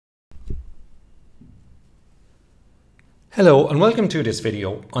Hello and welcome to this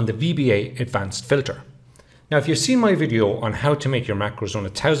video on the VBA Advanced filter. Now if you've seen my video on how to make your macros run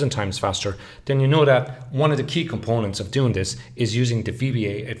 1,000 times faster, then you know that one of the key components of doing this is using the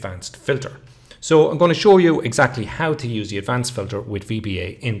VBA Advanced filter. So I'm going to show you exactly how to use the Advanced filter with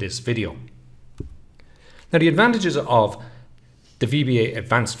VBA in this video. Now the advantages of the VBA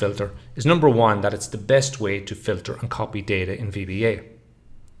Advanced filter is number one, that it's the best way to filter and copy data in VBA.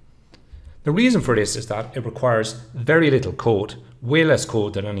 The reason for this is that it requires very little code, way less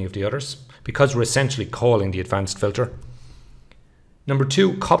code than any of the others, because we're essentially calling the advanced filter. Number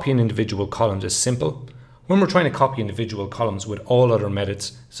two, copying individual columns is simple. When we're trying to copy individual columns with all other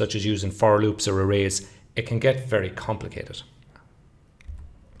methods, such as using for loops or arrays, it can get very complicated.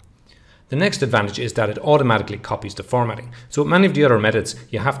 The next advantage is that it automatically copies the formatting. So with many of the other methods,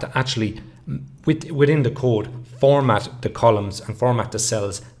 you have to actually, within the code, format the columns and format the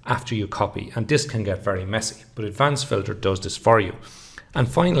cells after you copy, and this can get very messy, but Advanced filter does this for you. And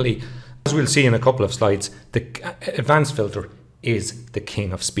finally, as we'll see in a couple of slides, the Advanced filter is the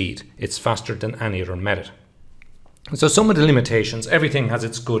king of speed. It's faster than any other method. So some of the limitations, everything has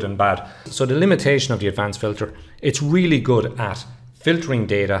its good and bad. So the limitation of the Advanced filter, it's really good at filtering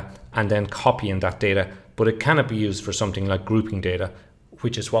data and then copying that data, but it cannot be used for something like grouping data,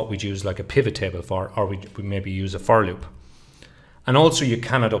 which is what we'd use like a pivot table for, or we maybe use a for loop. And also you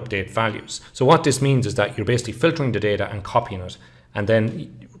cannot update values. So what this means is that you're basically filtering the data and copying it, and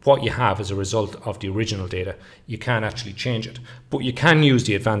then what you have as a result of the original data, you can't actually change it. But you can use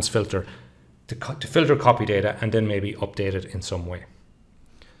the Advanced filter to filter copy data and then maybe update it in some way.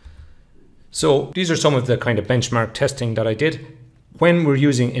 So these are some of the kind of benchmark testing that I did. When we're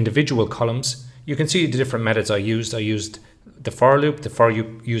using individual columns, you can see the different methods I used. I used the for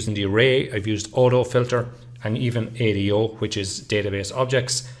loop using the array, I've used auto filter, and even ADO, which is database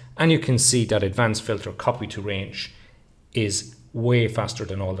objects. And you can see that Advanced filter copy to range is way faster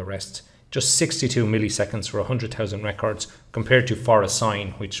than all the rest. Just 62 milliseconds for 100,000 records compared to for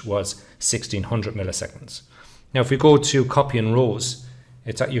assign, which was 1600 milliseconds. Now, if we go to copy in rows,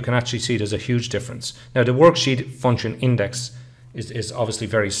 you can actually see there's a huge difference. Now, the worksheet function index is obviously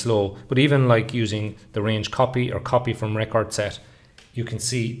very slow, but even like using the range copy or copy from record set, you can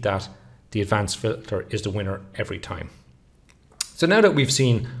see that the Advanced filter is the winner every time. So now that we've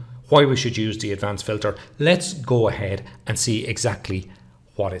seen why we should use the Advanced filter, let's go ahead and see exactly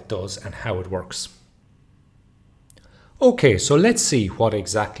what it does and how it works. Okay, so let's see what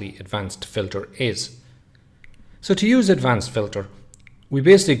exactly Advanced filter is. So to use Advanced filter, we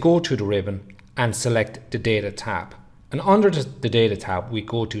basically go to the ribbon and select the Data tab. And under the Data tab, we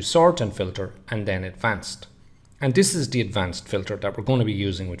go to Sort and Filter and then Advanced. And this is the Advanced filter that we're going to be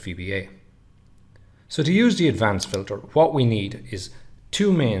using with VBA. So to use the Advanced filter, what we need is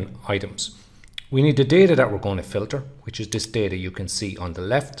two main items. We need the data that we're going to filter, which is this data you can see on the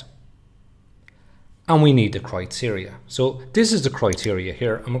left. And we need the criteria. So this is the criteria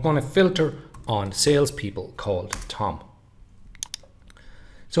here, and we're going to filter on salespeople called Tom.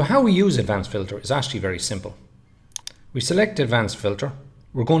 So how we use Advanced filter is actually very simple. We select Advanced filter.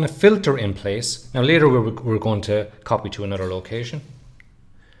 We're going to filter in place. Now later we're going to copy to another location.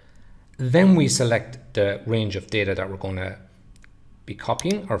 Then we select the range of data that we're going to be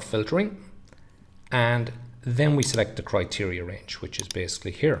copying or filtering. And then we select the criteria range, which is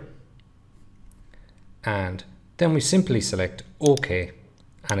basically here. And then we simply select OK,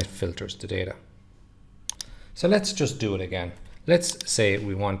 and it filters the data. So let's just do it again. Let's say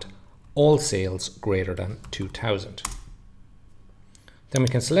we want all sales greater than 2,000. Then we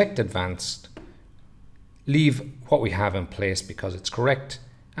can select Advanced, leave what we have in place because it's correct,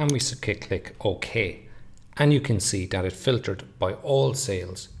 and we click OK. And you can see that it filtered by all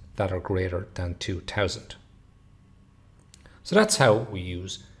sales that are greater than 2,000. So that's how we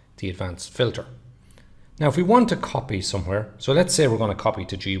use the Advanced filter. Now if we want to copy somewhere, so let's say we're going to copy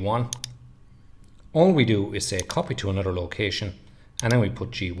to G1, all we do is say copy to another location, and then we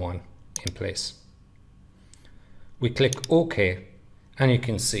put G1 in place. We click OK, and you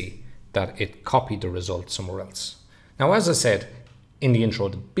can see that it copied the result somewhere else. Now, as I said in the intro,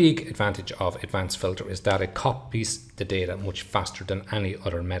 the big advantage of Advanced filter is that it copies the data much faster than any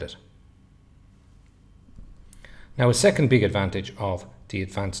other method. Now, a second big advantage of the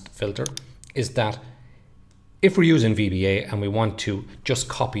Advanced filter is that if we're using VBA and we want to just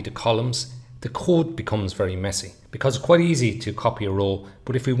copy the columns, the code becomes very messy because it's quite easy to copy a row,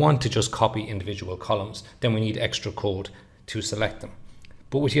 but if we want to just copy individual columns, then we need extra code to select them.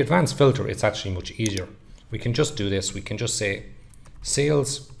 But with the Advanced filter, it's actually much easier. We can just do this. We can just say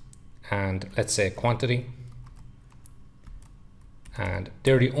sales and let's say quantity. And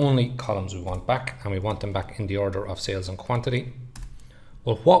they're the only columns we want back, and we want them back in the order of sales and quantity.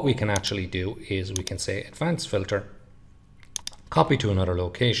 Well, what we can actually do is we can say advanced filter, copy to another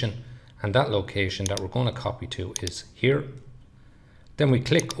location, and that location that we're going to copy to is here. Then we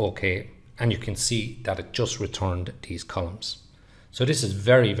click OK, and you can see that it just returned these columns. So this is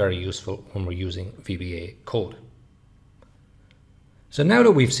very, very useful when we're using VBA code. So now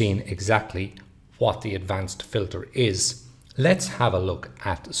that we've seen exactly what the advanced filter is, let's have a look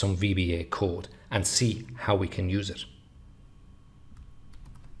at some VBA code and see how we can use it.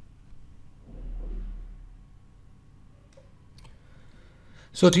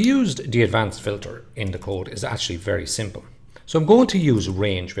 So to use the advanced filter in the code is actually very simple. So I'm going to use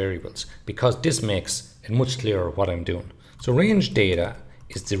range variables because this makes it much clearer what I'm doing. So range data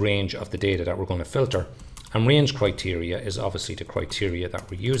is the range of the data that we're going to filter, and range criteria is obviously the criteria that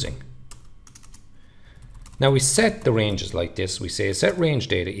we're using. Now we set the ranges like this. We say set range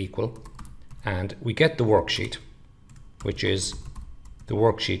data equal, and we get the worksheet, which is the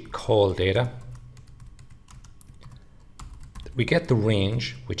worksheet call data. We get the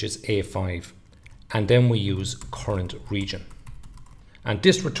range, which is A5, and then we use current region. And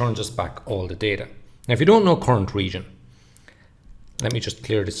this returns us back all the data. Now, if you don't know current region, let me just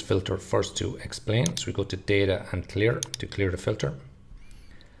clear this filter first to explain. So we go to data and clear to clear the filter.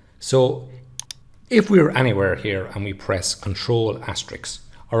 So if we're anywhere here and we press Ctrl asterisk,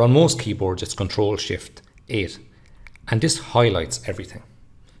 or on most keyboards it's Ctrl Shift 8, and this highlights everything.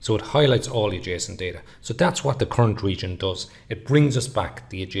 So it highlights all the adjacent data. So that's what the current region does. It brings us back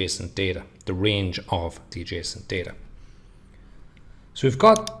the adjacent data, the range of the adjacent data. So we've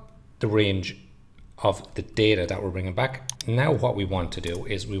got the range of the data that we're bringing back. Now what we want to do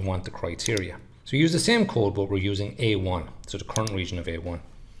is we want the criteria. So we use the same code, but we're using A1, so the current region of A1.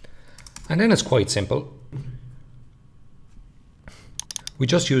 And then it's quite simple. We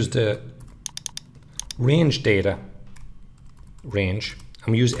just use the range data range,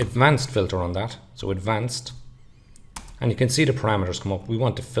 and we use advanced filter on that. So advanced, and you can see the parameters come up. We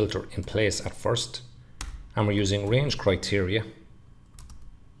want the filter in place at first, and we're using range criteria,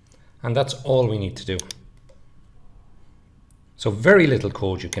 and that's all we need to do. So very little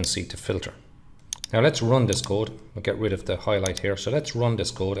code you can see to filter. Now let's run this code. We'll get rid of the highlight here. So let's run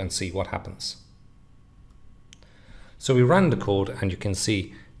this code and see what happens. So we ran the code and you can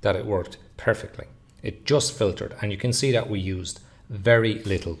see that it worked perfectly. It just filtered, and you can see that we used very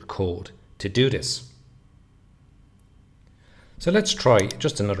little code to do this. So let's try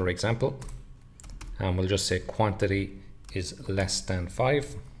just another example, and we'll just say quantity is less than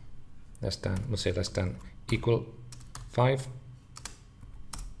 5. We'll say less than equal 5.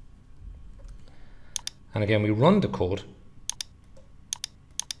 And again, we run the code,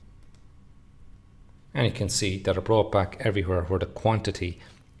 and you can see that it brought back everywhere where the quantity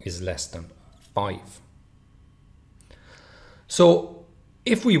is less than 5. So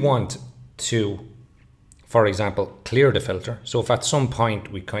if we want to, for example, clear the filter, so if at some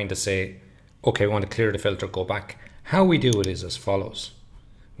point we kind of say, okay, we want to clear the filter, go back, how we do it is as follows.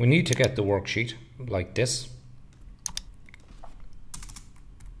 We need to get the worksheet like this.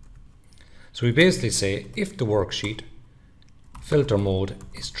 So we basically say if the worksheet filter mode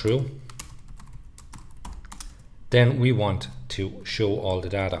is true, then we want to show all the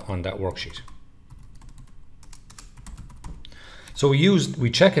data on that worksheet. So we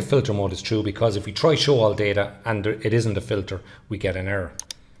check if filter mode is true, because if we try show all data and it isn't a filter, we get an error.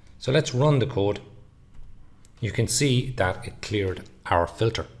 So let's run the code. You can see that it cleared our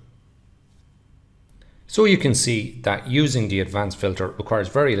filter. So you can see that using the advanced filter requires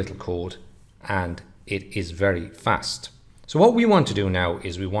very little code, and it is very fast. So what we want to do now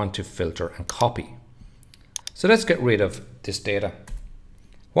is we want to filter and copy. So let's get rid of this data.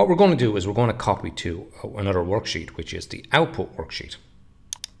 What we're going to do is we're going to copy to another worksheet, which is the output worksheet.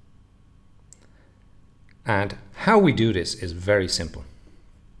 And how we do this is very simple.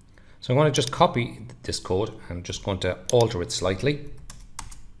 So I'm going to just copy this code. I'm just going to alter it slightly.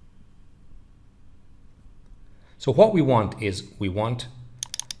 So what we want is we want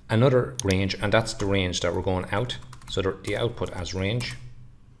another range, and that's the range that we're going out. So the output as range.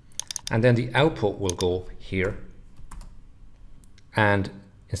 And then the output will go here. And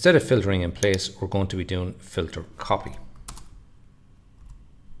instead of filtering in place, we're going to be doing filter copy.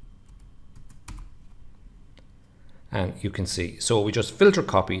 And you can see, so we just filter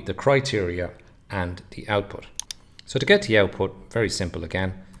copy the criteria and the output. So to get the output, very simple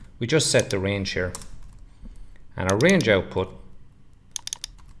again, we just set the range here. And our range output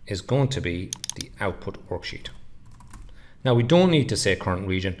is going to be the output worksheet. Now we don't need to say current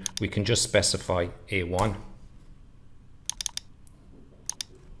region, we can just specify A1.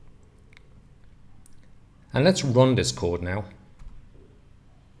 And let's run this code now.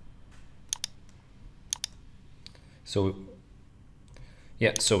 So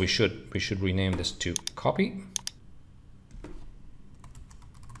yeah, so we should rename this to copy.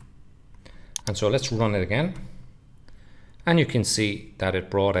 And so let's run it again. And you can see that it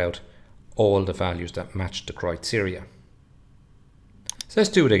brought out all the values that matched the criteria. So let's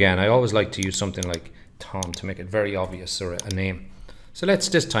do it again. I always like to use something like Tom to make it very obvious, or a name. So let's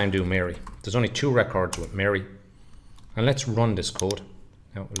this time do Mary. There's only 2 records with Mary. And let's run this code.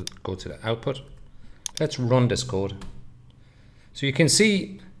 Now we'll go to the output. Let's run this code. So you can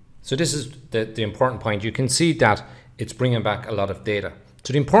see, so this is the important point. You can see that it's bringing back a lot of data.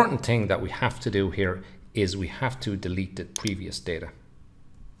 So the important thing that we have to do here is we have to delete the previous data.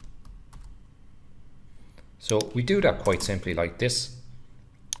 So we do that quite simply like this.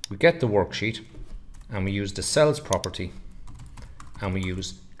 We get the worksheet and we use the cells property and we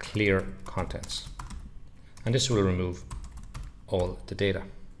use clear contents. And this will remove all the data.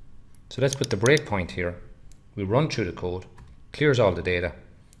 So let's put the breakpoint here. We run through the code, clears all the data,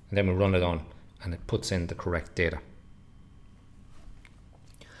 and then we run it on and it puts in the correct data.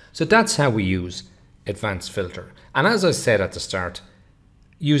 So that's how we use Advanced Filter. And as I said at the start,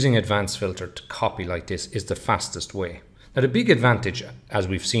 using Advanced Filter to copy like this is the fastest way. Now the big advantage, as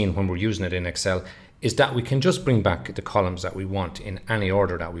we've seen when we're using it in Excel, is that we can just bring back the columns that we want in any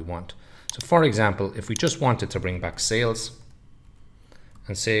order that we want. So for example, if we just wanted to bring back sales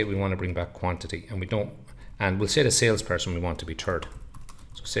and say we want to bring back quantity, and we don't, and we'll say the salesperson we want to be third.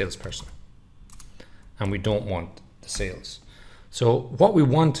 So salesperson. And we don't want the sales. So what we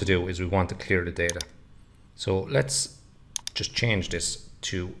want to do is we want to clear the data. So let's just change this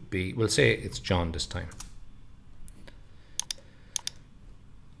to be, we'll say it's John this time.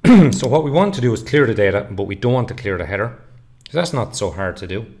 So what we want to do is clear the data, but we don't want to clear the header. So that's not so hard to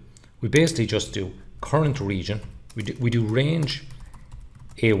do. We basically just do current region. We do range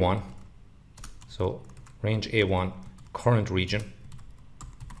A1. So range A1, current region.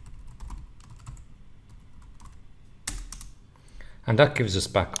 And that gives us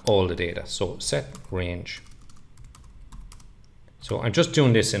back all the data. So set range. So I'm just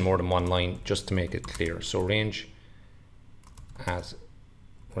doing this in more than one line just to make it clear. So range as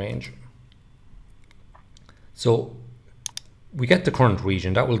range. So we get the current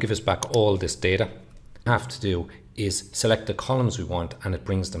region. That will give us back all this data. What we have to do is select the columns we want and it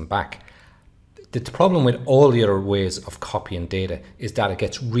brings them back. The problem with all the other ways of copying data is that it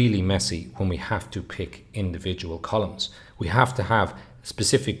gets really messy when we have to pick individual columns. We have to have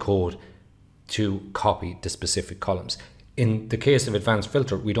specific code to copy the specific columns. In the case of Advanced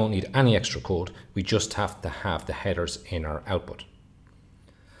Filter, we don't need any extra code. We just have to have the headers in our output.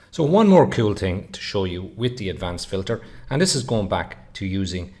 So one more cool thing to show you with the Advanced Filter, and this is going back to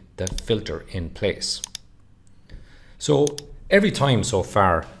using the filter in place. So every time so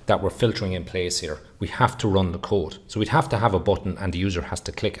far that we're filtering in place here, we have to run the code. So we'd have to have a button and the user has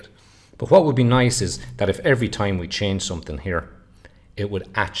to click it. But what would be nice is that if every time we change something here, it would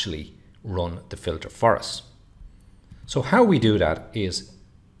actually run the filter for us. So how we do that is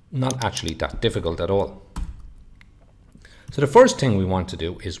not actually that difficult at all. So the first thing we want to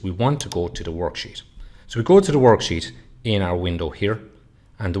do is we want to go to the worksheet. So we go to the worksheet in our window here,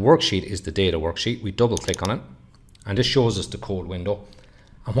 and the worksheet is the data worksheet. We double click on it, and this shows us the code window.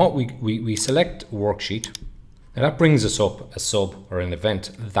 And what we select worksheet. Now that brings us up a sub or an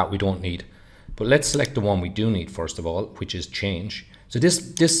event that we don't need. But let's select the one we do need first of all, which is change. So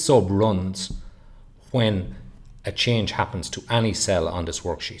this sub runs when a change happens to any cell on this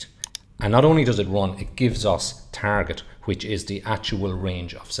worksheet. And not only does it run, it gives us target, which is the actual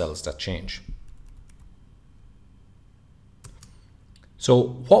range of cells that change. So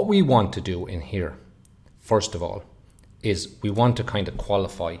what we want to do in here, first of all, is we want to kind of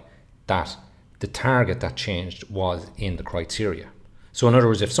qualify that the target that changed was in the criteria. So in other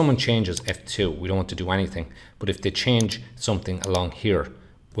words, if someone changes F2, we don't want to do anything. But if they change something along here,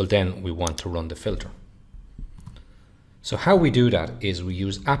 well then we want to run the filter. So how we do that is we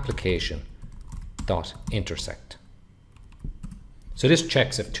use application.intersect. So this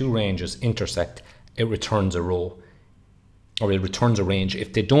checks if two ranges intersect, it returns a row, or it returns a range.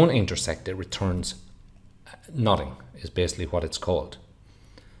 If they don't intersect, it returns nothing, is basically what it's called.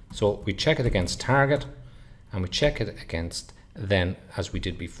 So we check it against target, and we check it against, then as we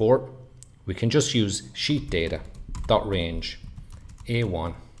did before, we can just use sheet data dot range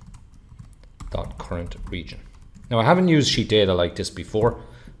A1 dot current region. Now I haven't used sheet data like this before,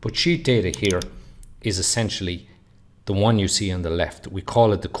 but sheet data here is essentially the one you see on the left. We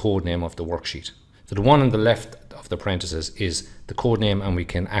call it the code name of the worksheet. So the one on the left of the parentheses is the code name, and we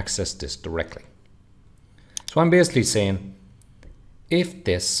can access this directly. So I'm basically saying if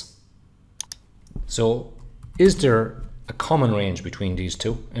this, so is there a common range between these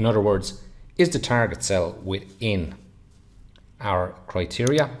two? In other words, is the target cell within our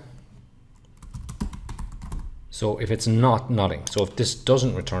criteria? So if it's not, nothing. So if this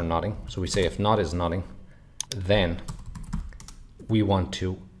doesn't return nothing, so we say if not is nothing, then we want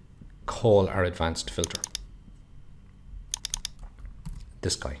to call our advanced filter.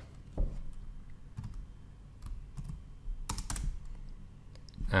 This guy.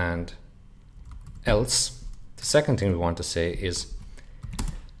 And else, the second thing we want to say is,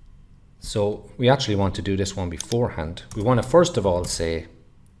 so we actually want to do this one beforehand. We want to first of all say,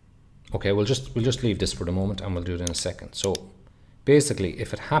 okay, we'll just leave this for the moment and we'll do it in a second. So basically,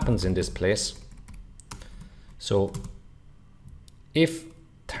 if it happens in this place, so if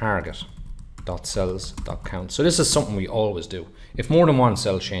target.cells.count, so this is something we always do. If more than one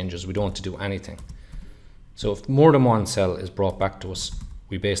cell changes, we don't want to do anything. So if more than one cell is brought back to us,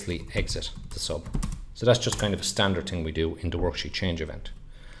 we basically exit the sub. So that's just kind of a standard thing we do in the worksheet change event.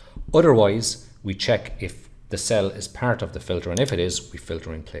 Otherwise, we check if the cell is part of the filter, and if it is, we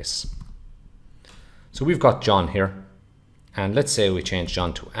filter in place. So we've got John here, and let's say we change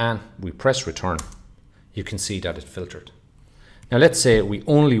John to Anne, we press return. You can see that it filtered. Now let's say we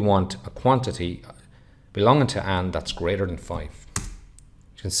only want a quantity belonging to Anne that's greater than 5.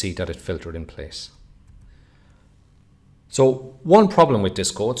 You can see that it filtered in place. So one problem with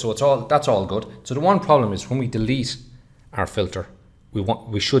this code, so that's all good. So the one problem is when we delete our filter,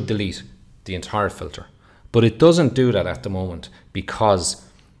 we should delete the entire filter. But it doesn't do that at the moment, because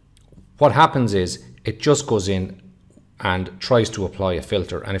what happens is it just goes in and tries to apply a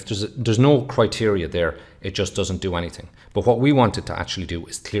filter, and if there's no criteria there, it just doesn't do anything. But what we wanted to actually do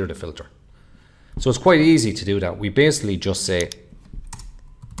is clear the filter. So it's quite easy to do that. We basically just say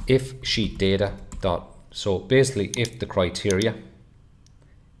if sheet data dot, so basically if the criteria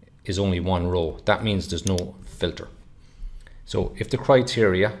is only one row, that means there's no filter. So if the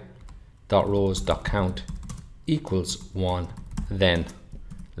criteria dot rows dot count equals 1, then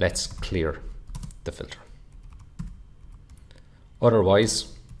let's clear the filter.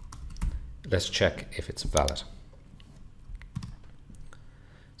 Otherwise, let's check if it's valid.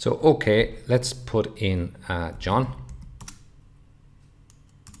 So okay, let's put in John,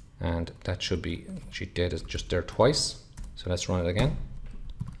 and that should be sheet data is just there twice. So let's run it again.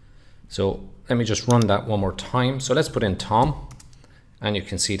 So let me just run that one more time. So let's put in Tom, and you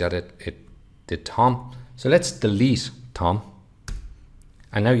can see that it did Tom. So let's delete Tom,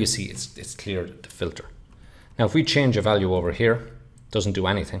 and now you see it's cleared the filter. Now if we change a value over here, it doesn't do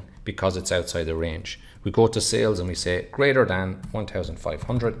anything because it's outside the range. We go to sales and we say greater than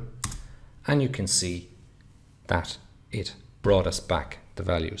 1,500, and you can see that it brought us back the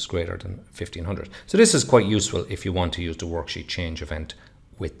values greater than 1,500. So this is quite useful if you want to use the worksheet change event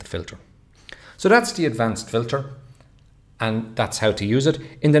with the filter. So that's the advanced filter, and that's how to use it.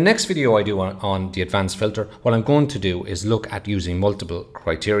 In the next video I do on the advanced filter, what I'm going to do is look at using multiple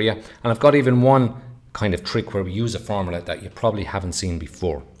criteria, and I've got even one kind of trick where we use a formula that you probably haven't seen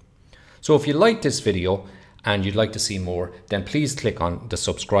before. So if you like this video and you'd like to see more, then please click on the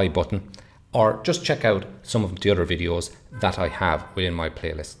subscribe button, or just check out some of the other videos that I have within my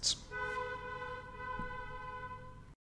playlists.